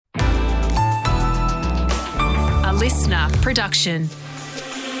listener production.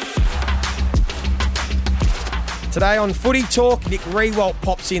 Today on Footy Talk, Nick Riewoldt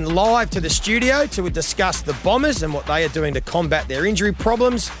pops in live to the studio to discuss the Bombers and what they are doing to combat their injury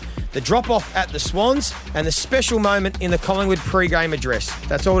problems, the drop-off at the Swans, and the special moment in the Collingwood pre-game address.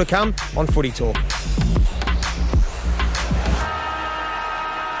 That's all to come on Footy Talk.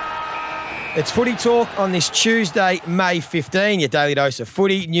 It's Footy Talk on this Tuesday, May 15, your daily dose of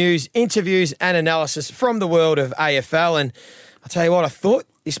footy, news, interviews and analysis from the world of AFL. And I'll tell you what, I thought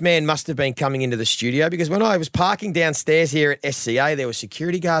this man must have been coming into the studio because when I was parking downstairs here at SCA, there were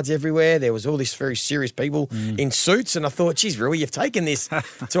security guards everywhere. There was all these very serious people in suits. And I thought, geez, Rooey, you've taken this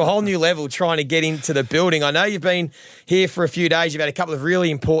to a whole new level trying to get into the building. I know you've been here for a few days. You've had a couple of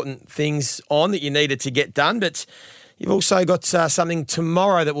really important things on that you needed to get done, but you've also got something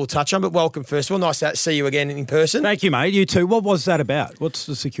tomorrow that we'll touch on, but welcome first of all. Nice to see you again in person. Thank you, mate. You too. What was that about? What's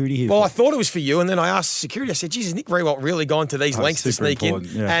the security here Well, for? I thought it was for you, and then I asked security, I said, geez, has Nick Riewoldt really gone to these lengths to sneak in?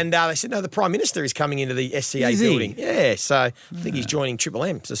 Yeah. And they said, no, the Prime Minister is coming into the SCA building. Yeah, so I think he's joining Triple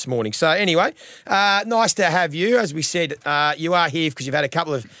M this morning. So anyway, nice to have you. As we said, you are here because you've had a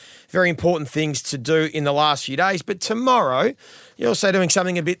couple of very important things to do in the last few days, but tomorrow you're also doing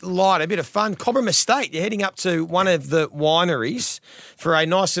something a bit light, a bit of fun. Cobram Estate, you're heading up to one of the wineries for a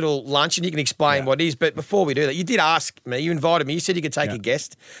nice little lunch, and you can explain what it is. But before we do that, you did ask me, you invited me, you said you could take a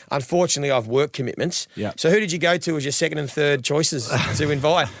guest. Unfortunately, I've work commitments. Yeah. So who did you go to as your second and third choices to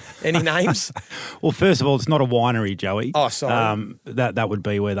invite? Any names? Well, first of all, it's not a winery, Joey. Oh, sorry. That would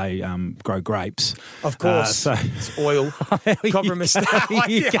be where they grow grapes. Of course. It's oil. Cobram Estate.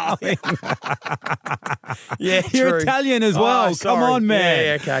 Yeah, You're true. Italian as well. Oh, sorry. Come on,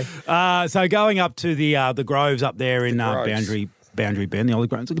 man. Yeah, okay. So going up to the groves up there in groves. Boundary Bend, the olive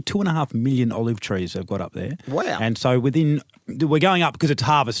groves, like 2.5 million olive trees they've got up there. Wow. And so we're going up because it's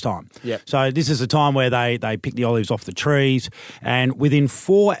harvest time. Yep. So this is the time where they pick the olives off the trees, and within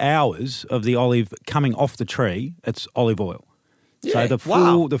 4 hours of the olive coming off the tree, it's olive oil. Yeah,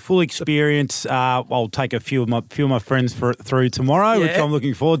 So the full experience, I'll take a few of my friends through tomorrow, which I'm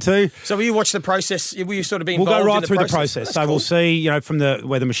looking forward to. So will you watch the process? Will you sort of be We'll involved go right in the through process? the process. That's So cool. we'll see, from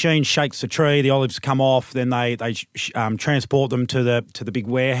where the machine shakes the tree, the olives come off, then they transport them to the big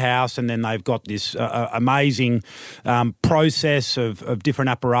warehouse, and then they've got this amazing process of different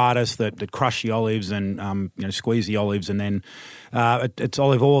apparatus that crush the olives and squeeze the olives, and then it's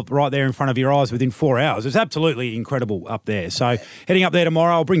olive oil right there in front of your eyes within 4 hours. It's absolutely incredible up there. So heading up there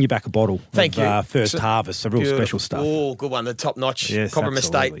tomorrow, I'll bring you back a bottle Thank you. First Harvest, some real special stuff. Oh, good one. The top-notch Yes, Cobram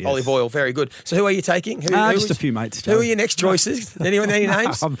Estate absolutely, yes. olive oil. Very good. So who are you taking? Just a few mates, Joe. Who are your next choices? Any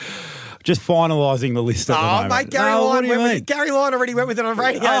names? I'm just finalising the list at the moment. Mate, Gary Lyon. Gary Lyon already went with it on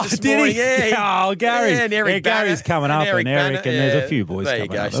radio this morning. Yeah. Oh, Gary. Yeah, and Eric Banner. Gary's coming up, and yeah. there's a few boys there you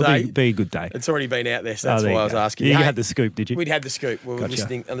coming go. up. So It'll be a good day. It's already been out there, so that's there why you I was go. asking. You Hey, had the scoop, did you? We'd had the scoop. We were Gotcha.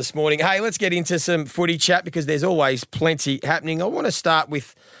 listening this morning. Hey, let's get into some footy chat because there's always plenty happening. I want to start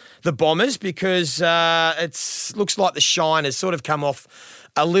with the Bombers because it looks like the shine has sort of come off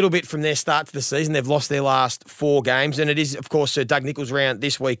a little bit from their start to the season. They've lost their last 4 games, and it is, of course, Doug Nicholls' round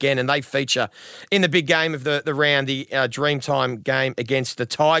this weekend, and they feature in the big game of the round, the Dreamtime game against the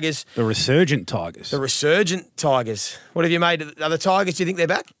Tigers. The resurgent Tigers. The resurgent Tigers. What have you made? Are the Tigers, do you think they're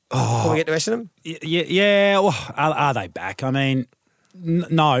back before we get to Essendon? Yeah. Well, are they back? I mean,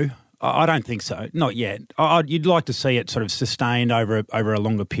 no. I don't think so. Not yet. You'd like to see it sort of sustained over a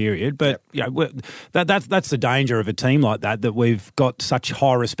longer period, but that's the danger of a team like that we've got such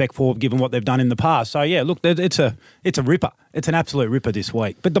high respect for, given what they've done in the past. So yeah, look, it's a ripper. It's an absolute ripper this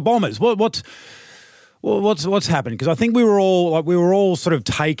week. But the Bombers, what's happened? Because I think we were all sort of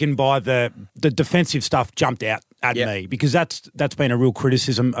taken by the defensive stuff jumped out at me, because that's been a real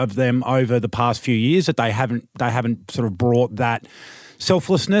criticism of them over the past few years, that they haven't sort of brought that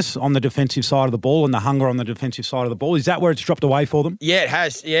selflessness on the defensive side of the ball and the hunger on the defensive side of the ball. Is that where it's dropped away for them? Yeah, it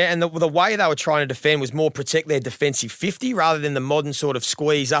has. Yeah, and the way they were trying to defend was more protect their defensive 50 rather than the modern sort of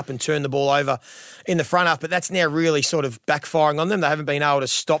squeeze up and turn the ball over in the front half. But that's now really sort of backfiring on them. They haven't been able to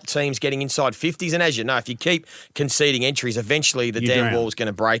stop teams getting inside 50s. And as you know, if you keep conceding entries, eventually the damn wall's going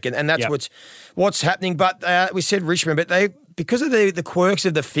to break. And that's what's happening. But we said Richmond, but because of the quirks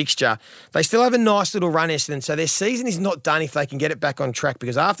of the fixture, they still have a nice little run, Essendon. So their season is not done if they can get it back on track,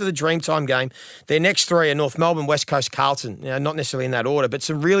 because after the Dreamtime game, their next 3 are North Melbourne, West Coast, Carlton. Not necessarily in that order, but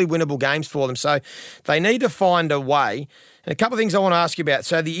some really winnable games for them. So they need to find a way. And a couple of things I want to ask you about.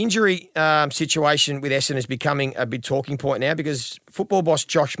 So the injury situation with Essendon is becoming a big talking point now, because football boss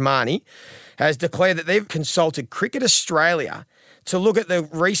Josh Marnie has declared that they've consulted Cricket Australia to look at the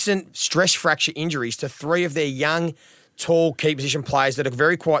recent stress fracture injuries to 3 of their young tall key position players that are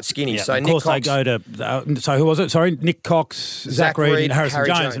very quite skinny. Yeah, so of Nick course Cox, they go to. So who was it? Sorry, Nick Cox, Zach Reid, and Harrison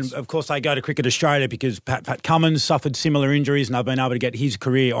Jones. And of course they go to Cricket Australia because Pat Cummins suffered similar injuries and they've been able to get his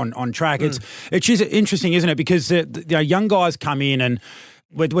career on track. It's just interesting, isn't it? Because young guys come in and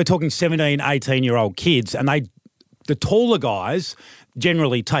we're talking 17, 18-year-old kids, and the taller guys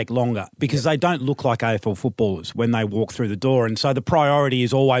generally take longer because they don't look like AFL footballers when they walk through the door. And so the priority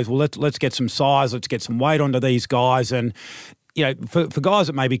is always, well, let's get some size, let's get some weight onto these guys. And, for guys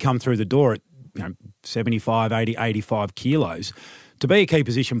that maybe come through the door at 75, 80, 85 kilos, to be a key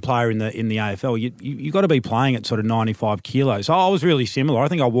position player in the AFL, you got to be playing at sort of 95 kilos. So I was really similar. I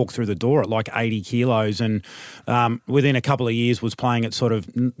think I walked through the door at like 80 kilos and within a couple of years was playing at sort of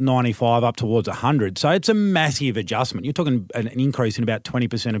 95 up towards 100. So it's a massive adjustment. You're talking an increase in about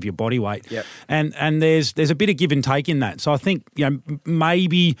 20% of your body weight. Yep. And there's a bit of give and take in that. So I think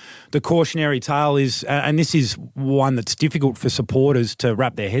maybe the cautionary tale is, and this is one that's difficult for supporters to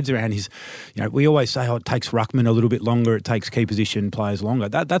wrap their heads around, is we always say, it takes ruckman a little bit longer, it takes key position players longer.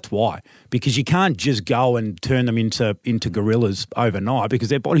 That's why, because you can't just go and turn them into gorillas overnight because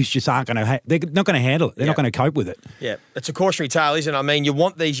their bodies just aren't going to. They're not going to handle it. They're not going to cope with it. Yeah, it's a cautionary tale, isn't it? I mean, you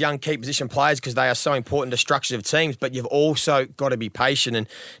want these young key position players because they are so important to structures of teams, but you've also got to be patient. And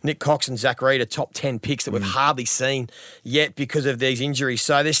Nick Cox and Zach Reid are top 10 picks that we've hardly seen yet because of these injuries.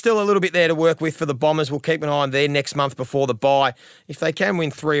 So there's still a little bit there to work with for the Bombers. We'll keep an eye on there next month before the bye. If they can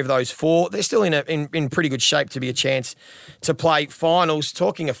win 3 of those 4, they're still in pretty good shape to be a chance to play finals.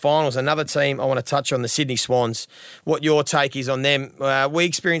 Talking of finals, another team I want to touch on, the Sydney Swans. What your take is on them? We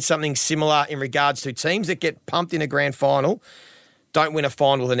experienced something similar in regards to teams that get pumped in a grand final, don't win a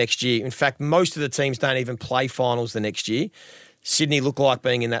final the next year. In fact, most of the teams don't even play finals the next year. Sydney look like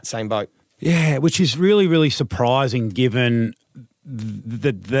being in that same boat. Yeah, which is really, really surprising given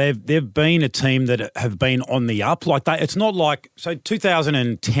that they've been a team that have been on the up. It's not like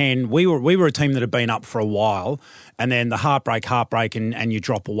 2010 we were a team that had been up for a while, and then the heartbreak, and you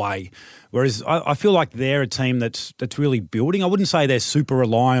drop away. Whereas I feel like they're a team that's really building. I wouldn't say they're super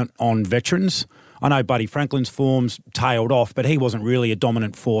reliant on veterans. I know Buddy Franklin's form's tailed off, but he wasn't really a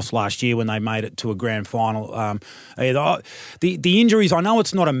dominant force last year when they made it to a grand final either. The injuries, I know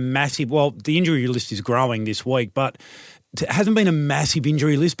it's not a massive. Well, the injury list is growing this week, but it hasn't been a massive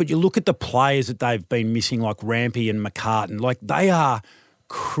injury list, but you look at the players that they've been missing, like Rampy and McCartan, they are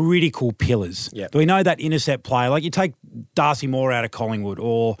critical pillars. Yep. We know that intercept player, you take Darcy Moore out of Collingwood,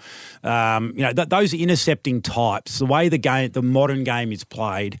 or those intercepting types. The way the modern game is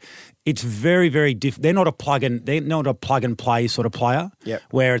played, it's very, very different. They're not a plug and play sort of player. Yep.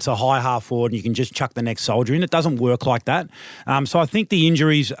 Where it's a high half forward and you can just chuck the next soldier in. It doesn't work like that. So I think the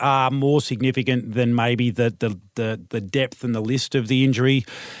injuries are more significant than maybe the depth and the list of the injury.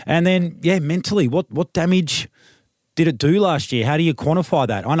 And then mentally, what damage did it do last year? How do you quantify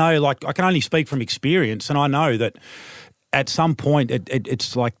that? I know, I can only speak from experience, and I know that at some point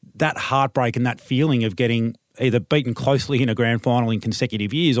it's like that heartbreak and that feeling of getting either beaten closely in a grand final in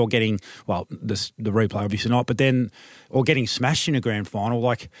consecutive years, or getting, the replay obviously not, but then, or getting smashed in a grand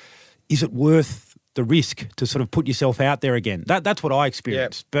final. Is it worth the risk to sort of put yourself out there again? That's what I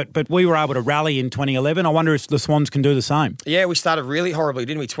experienced. Yep. But we were able to rally in 2011. I wonder if the Swans can do the same. Yeah, we started really horribly,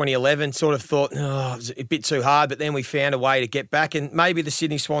 didn't we? 2011, sort of thought, it was a bit too hard, but then we found a way to get back, and maybe the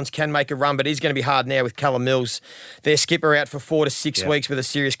Sydney Swans can make a run, but it is going to be hard now with Callum Mills, their skipper, out for 4 to 6 weeks with a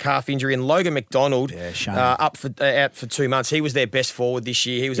serious calf injury, and Logan McDonald out for 2 months. He was their best forward this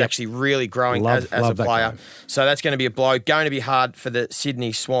year. He was actually really growing as a player. So that's going to be a blow. Going to be hard for the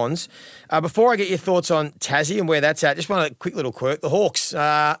Sydney Swans. Before I get your thoughts on Tassie and where that's at, just one quick little quirk. The Hawks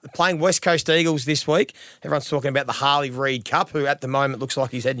playing West Coast Eagles this week. Everyone's talking about the Harley Reid Cup, who at the moment looks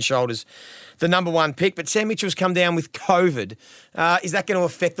like he's head and shoulders the number 1 pick. But Sam Mitchell's come down with COVID. Is that going to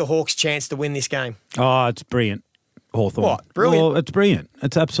affect the Hawks' chance to win this game? Oh, it's brilliant. Hawthorn. What? Brilliant. Well, it's brilliant.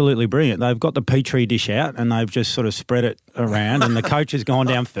 It's absolutely brilliant. They've got the Petri dish out and they've just sort of spread it around, and the coach has gone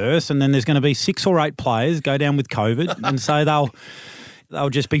down first, and then there's going to be 6 or 8 players go down with COVID, and so they'll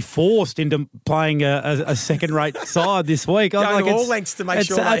just be forced into playing a second-rate side this week. Going to all lengths to make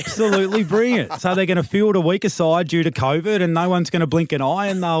sure. It's absolutely brilliant. So they're going to field a weaker side due to COVID, and no one's going to blink an eye,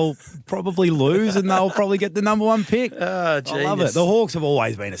 and they'll probably lose, and they'll probably get the number 1 pick. Oh, genius. I love it. The Hawks have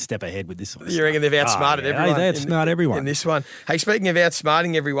always been a step ahead with this one. You reckon they've outsmarted everyone? They outsmart everyone in this one. Hey, speaking of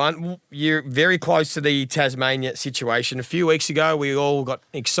outsmarting everyone, you're very close to the Tasmania situation. A few weeks ago, we all got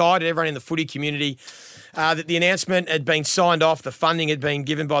excited. Everyone in the footy community that the announcement had been signed off, the funding had been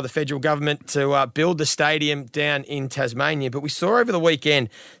given by the federal government to build the stadium down in Tasmania. But we saw over the weekend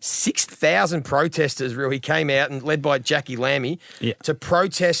 6,000 protesters really came out and led by Jackie Lammy to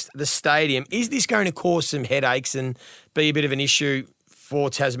protest the stadium. Is this going to cause some headaches and be a bit of an issue for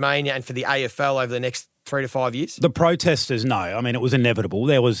Tasmania and for the AFL over the next 3 to 5 years? The protesters, no. I mean, it was inevitable.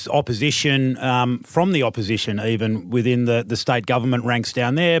 There was opposition from the opposition, even within the state government ranks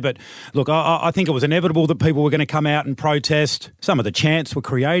down there. But look, I think it was inevitable that people were going to come out and protest. Some of the chants were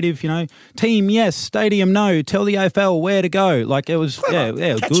creative, Team yes, stadium no, tell the AFL where to go. Like it was, it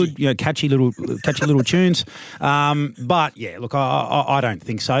was good, catchy little tunes. But yeah, look, I don't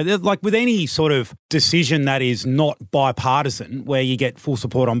think so. Like with any sort of decision that is not bipartisan, where you get full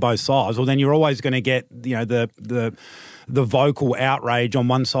support on both sides, well, then you're always going to get the vocal outrage on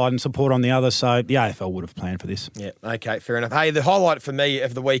one side and support on the other. So the AFL would have planned for this. Yeah, okay, fair enough. Hey, the highlight for me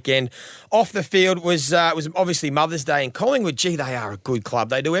of the weekend off the field was obviously Mother's Day. And Collingwood, gee, they are a good club.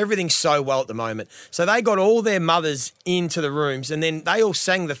 They do everything so well at the moment. So they got all their mothers into the rooms and then they all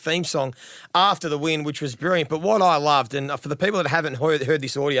sang the theme song after the win, which was brilliant. But what I loved, and for the people that haven't heard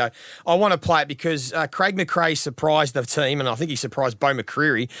this audio, I want to play it because Craig McRae surprised the team, and I think he surprised Beau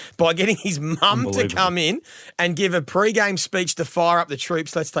McCreery by getting his mum to come in and give a pre-game speech to fire up the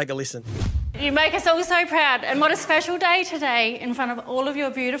troops. Let's take a listen. You make us all so proud, and what a special day today in front of all of your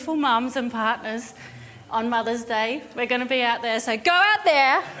beautiful mums and partners on Mother's Day. We're going to be out there, so go out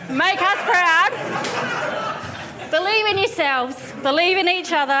there, make us proud, believe in yourselves, believe in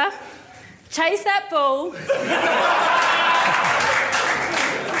each other, chase that ball,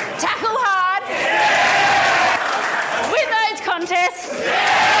 tackle hard, win those contests,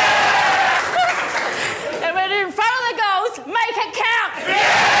 and when you're in front of the goals, make it count.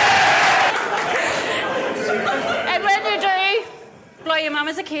 And when you do, blow your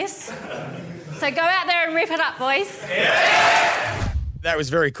mamas a kiss. So go out there and rip it up, boys. That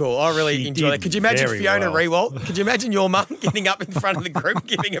was very cool. I really enjoyed it. Could you imagine Fiona Rewalt? Could you imagine your mum getting up in front of the group,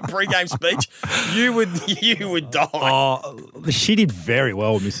 giving a pre-game speech? You would die. Oh, she did very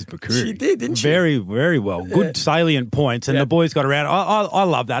well, Mrs. McCreery. She did, didn't she? Very, very well. Good salient points, and the boys got around. I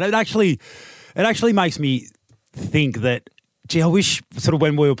love that. It actually makes me think that, gee, I wish sort of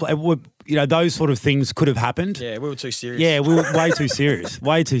when we were playing, those sort of things could have happened. Yeah, we were too serious. Yeah, we were way too serious.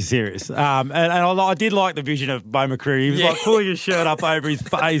 Way too serious. And I did like the vision of Beau McCreery. He was like pulling his shirt up over his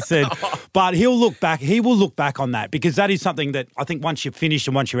face. But he will look back on that because that is something that I think once you're finished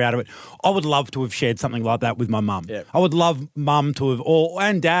and once you're out of it, I would love to have shared something like that with my mum. Yeah. I would love mum to have,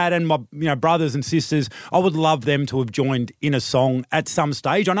 and dad and my brothers and sisters, I would love them to have joined in a song at some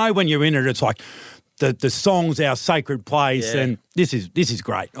stage. I know when you're in it, it's like, the song's our sacred place, and this is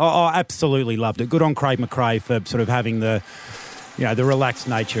great. I absolutely loved it. Good on Craig McRae for sort of having the relaxed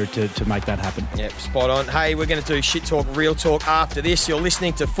nature to make that happen. Yep, spot on. Hey, we're going to do Shit Talk, Real Talk after this. You're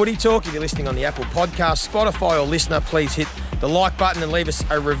listening to Footy Talk. If you're listening on the Apple Podcast, Spotify or Listener, please hit the like button and leave us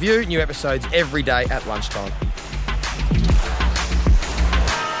a review. New episodes every day at lunchtime.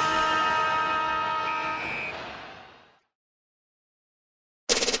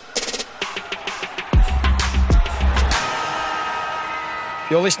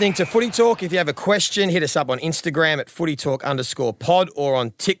 You're listening to Footy Talk. If you have a question, hit us up on Instagram at footytalk_pod or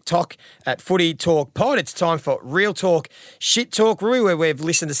on TikTok at Footy Talk Pod. It's time for Real Talk, Shit Talk, Rooey, where we've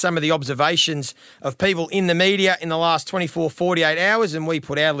listened to some of the observations of people in the media in the last 24, 48 hours, and we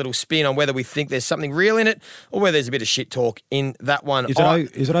put our little spin on whether we think there's something real in it or whether there's a bit of shit talk in that one.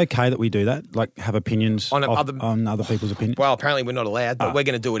 Is it okay that we do that? Like have opinions on other people's opinions? Well, apparently we're not allowed, but we're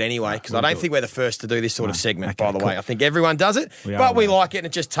going to do it anyway because I don't think we're the first to do this sort of segment, by the way. I think everyone does it, but we like it. And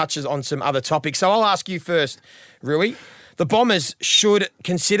it just touches on some other topics. So I'll ask you first, Rooey. The Bombers should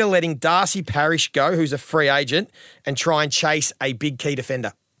consider letting Darcy Parish go, who's a free agent, and try and chase a big key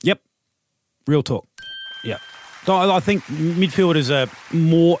defender. Yep. Real talk. Yeah. So I think midfielders are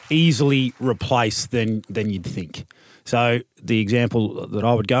more easily replaced than you'd think. So the example that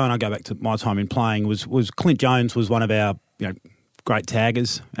I would go, and I go back to my time in playing, was Clint Jones was one of our great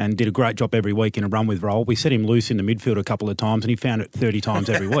taggers and did a great job every week in a run with roll. We set him loose in the midfield a couple of times and he found it 30 times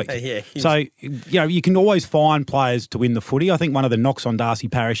every week. So, you can always find players to win the footy. I think one of the knocks on Darcy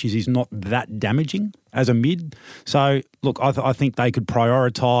Parish is he's not that damaging as a mid. So, look, I think they could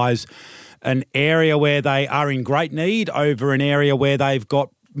prioritise an area where they are in great need over an area where they've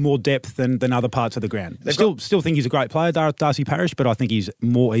got more depth than other parts of the ground. Still think he's a great player, Darcy Parish, but I think he's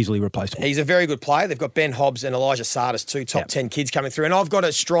more easily replaceable. He's a very good player. They've got Ben Hobbs and Elijah Sardis, two top 10 kids coming through. And I've got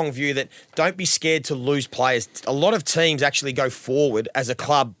a strong view that don't be scared to lose players. A lot of teams actually go forward as a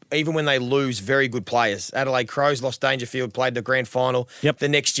club, even when they lose very good players. Adelaide Crows lost Dangerfield, played the grand final. The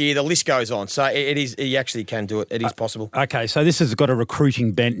next year, the list goes on. So he actually can do it. It is possible. Okay, so this has got a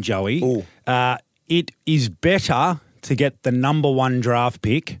recruiting bent, Joey. It is better to get the number 1 draft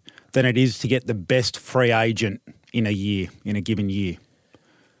pick than it is to get the best free agent in a given year.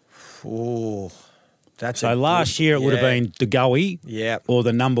 Oh, so last year it would have been DeGoey or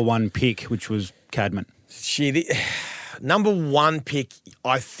the number 1 pick, which was Cadman. Number 1 pick,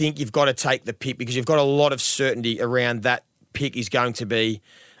 I think you've got to take the pick because you've got a lot of certainty around that pick is going to be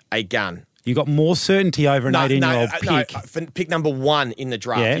a gun. You got more certainty over an 18-year-old pick. No, for pick number 1 in the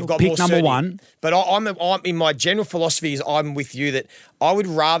draft. Yeah, you've got pick more number certainty. 1. But I'm in my general philosophy is I'm with you that I would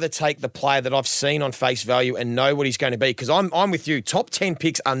rather take the player that I've seen on face value and know what he's going to be because I'm with you. Top 10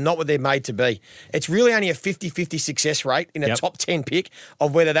 picks are not what they're made to be. It's really only a 50-50 success rate in a top 10 pick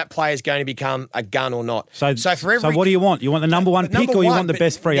of whether that player is going to become a gun or not. So what do you want? You want the number 1 pick or you want the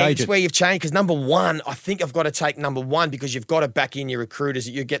best free agent? It's where you've changed because number 1, I think I've got to take number 1 because you've got to back in your recruiters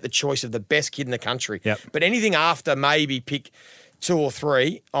that you get the choice of the best kid in the country. But anything after maybe pick 2 or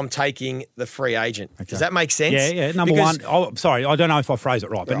 3, I'm taking the free agent. Okay. Does that make sense? Yeah. Number 1. Oh, sorry, I don't know if I phrase it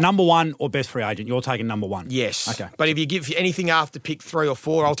right. But number 1 or best free agent, you're taking number 1. Yes. Okay. But if you give anything after pick 3 or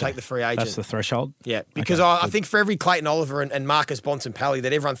 4, I'll take the free agent. That's the threshold? Yeah. Because I think for every Clayton Oliver and Marcus Bontempelli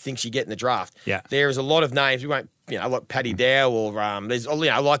that everyone thinks you get in the draft, there is a lot of names. We won't, like Paddy Dow or there's,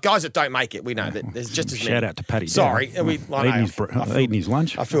 like guys that don't make it. We know that there's just as many. Shout out to Paddy Dow. Sorry. Eating his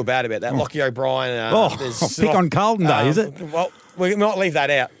lunch. I feel bad about that. Lockie O'Brien. Pick on Carlton Day, is it? Well, we might leave that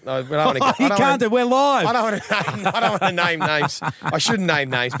out. We're live. I don't want to name names. I shouldn't name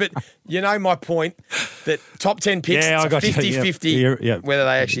names. But you know my point that top 10 picks, it's 50-50 whether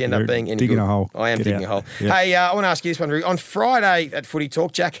they actually end up being any digging good. A hole. I am digging a hole. Yep. Hey, I want to ask you this one, Roo. On Friday at Footy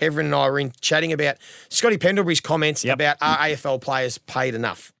Talk, Jack Heverin and I were chatting about Scotty Pendlebury's comments about are AFL players paid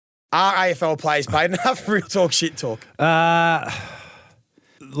enough? Are AFL players paid enough? Real talk, shit talk. Like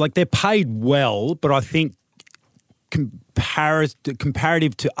they're paid well, but I think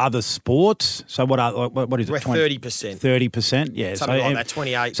comparative to other sports. So what is it? We're 30%. 30%, yeah. Something like that,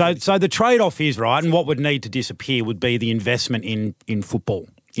 28. So the trade-off is, right, and what would need to disappear would be the investment in football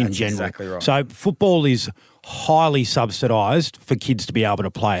in general. Exactly right. So football is highly subsidised for kids to be able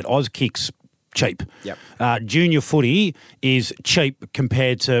to play it. Auskick's cheap. Junior footy is cheap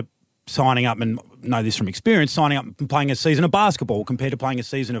compared to signing up, and know this from experience, signing up and playing a season of basketball compared to playing a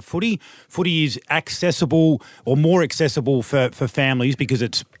season of footy. Footy is accessible or more accessible for families because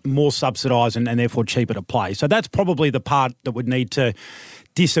it's more subsidised and therefore cheaper to play. So that's probably the part that would need to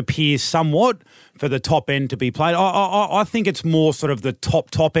disappear somewhat for the top end to be played. I think it's more sort of the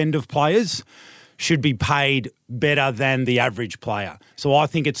top end of players should be paid better than the average player. So I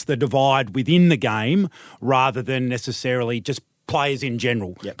think it's the divide within the game rather than necessarily just players in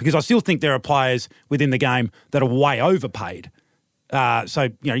general, because I still think there are players within the game that are way overpaid. So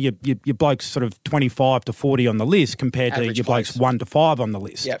your blokes sort of 25 to 40 on the list compared to your blokes 1 to 5 on the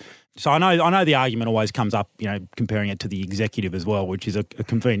list. So I know the argument always comes up, comparing it to the executive as well, which is a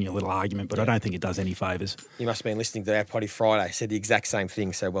convenient little argument, but I don't think it does any favours. You must have been listening to our Potty Friday. Said the exact same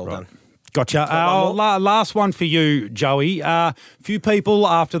thing. So well done. Gotcha. Last one for you, Joey. A few people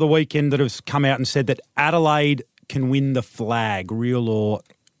after the weekend that have come out and said that Adelaide can win the flag, real or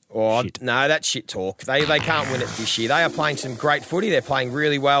shit? No, that's shit talk. They can't win it this year. They are playing some great footy. They're playing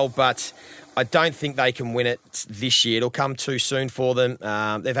really well, but I don't think they can win it this year. It'll come too soon for them.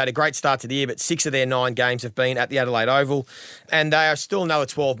 They've had a great start to the year, but 6 of their 9 games have been at the Adelaide Oval, and they are still another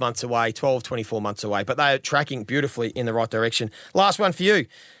 12 months away, 12, 24 months away, but they are tracking beautifully in the right direction. Last one for you.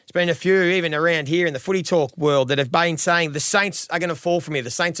 There's been a few, even around here in the footy talk world, that have been saying the Saints are going to fall from here. The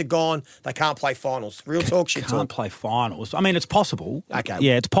Saints are gone. They can't play finals. Real talk, shit talk. Can't play finals. I mean, it's possible. Okay.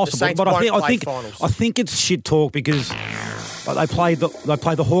 Yeah, it's possible. The Saints but I think it's shit talk because they played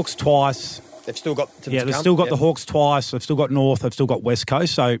the Hawks twice. They've still got they've still got the Hawks twice. They've still got North. They've still got West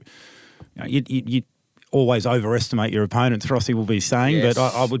Coast. So you always overestimate your opponents, Rossi will be saying, yes.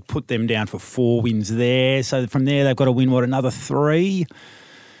 But I would put them down for 4 wins there. So from there, they've got to win, another 3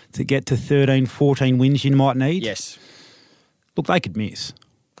 to get to 13, 14 wins you might need? Yes. Look, they could miss.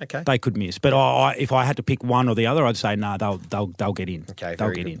 Okay. They could miss. But if I had to pick one or the other, I'd say, they'll get in. Okay,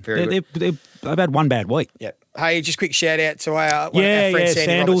 they'll get in. They've had one bad week. Yeah. Hey, just quick shout out to our friend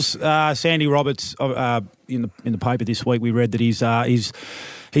Sandy Roberts. Sandy Roberts in the paper this week, we read that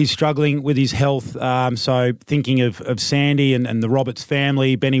he's struggling with his health. So thinking of Sandy and the Roberts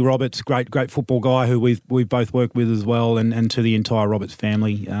family, Benny Roberts, great football guy who we've both worked with as well, and to the entire Roberts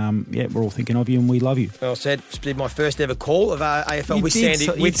family. We're all thinking of you and we love you. Well said. Did my first ever call of AFL with Sandy.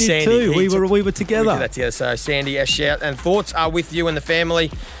 You did too. We were together. We did that together. So Sandy, our shout and thoughts are with you and the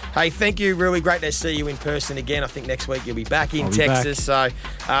family. Hey, thank you. Really great to see you in person again. I think next week you'll be back in Texas. So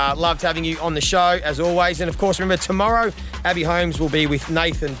loved having you on the show as always. And of course, remember tomorrow, Abby Holmes will be with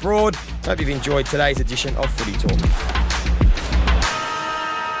Nathan Broad. Hope you've enjoyed today's edition of Footy Talk.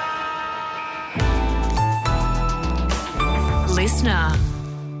 Listener.